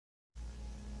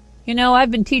You know, I've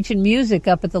been teaching music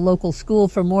up at the local school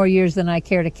for more years than I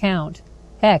care to count.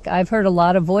 Heck, I've heard a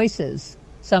lot of voices.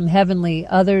 Some heavenly,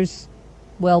 others,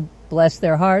 well, bless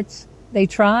their hearts, they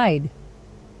tried.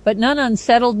 But none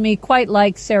unsettled me quite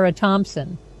like Sarah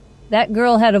Thompson. That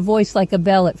girl had a voice like a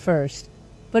bell at first.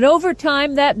 But over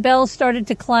time, that bell started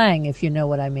to clang, if you know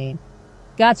what I mean.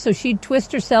 Got so she'd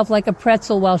twist herself like a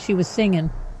pretzel while she was singing,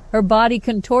 her body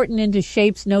contorting into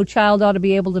shapes no child ought to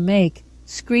be able to make,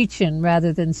 screeching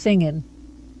rather than singing.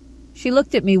 She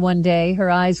looked at me one day, her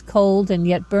eyes cold and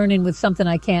yet burning with something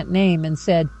I can't name, and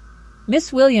said,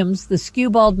 "Miss Williams, the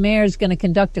skewbald mare's going to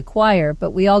conduct a choir,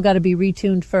 but we all got to be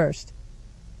retuned first."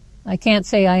 I can't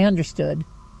say I understood.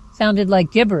 Sounded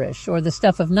like gibberish or the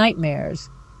stuff of nightmares,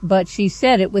 but she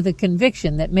said it with a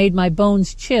conviction that made my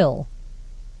bones chill.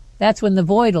 "That's when the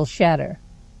void'll shatter,"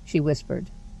 she whispered.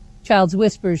 Child's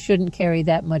whispers shouldn't carry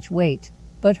that much weight,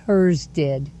 but hers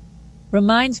did.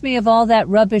 Reminds me of all that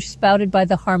rubbish spouted by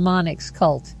the harmonics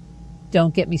cult.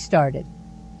 Don't get me started.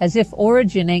 As if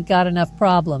Origin ain't got enough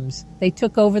problems, they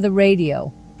took over the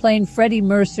radio, playing Freddie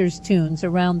Mercer's tunes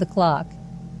around the clock.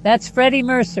 That's Freddie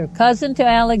Mercer, cousin to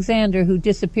Alexander, who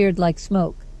disappeared like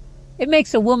smoke. It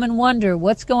makes a woman wonder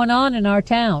what's going on in our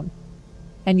town.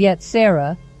 And yet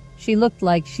Sarah, she looked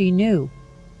like she knew.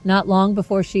 Not long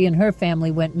before she and her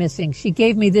family went missing, she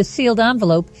gave me this sealed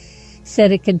envelope,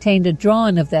 said it contained a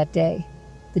drawing of that day,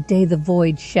 the day the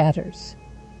void shatters.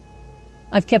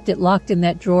 I've kept it locked in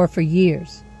that drawer for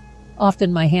years.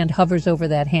 Often my hand hovers over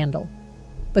that handle.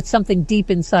 But something deep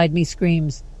inside me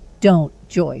screams, "Don't,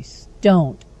 Joyce,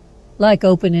 don't." Like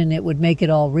opening it would make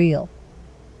it all real.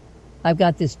 I've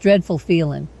got this dreadful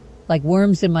feeling, like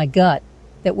worms in my gut,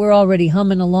 that we're already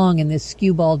humming along in this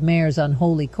skewbald mare's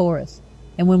unholy chorus.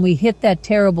 And when we hit that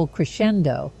terrible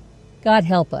crescendo, God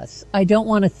help us, I don't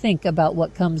want to think about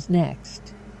what comes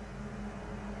next.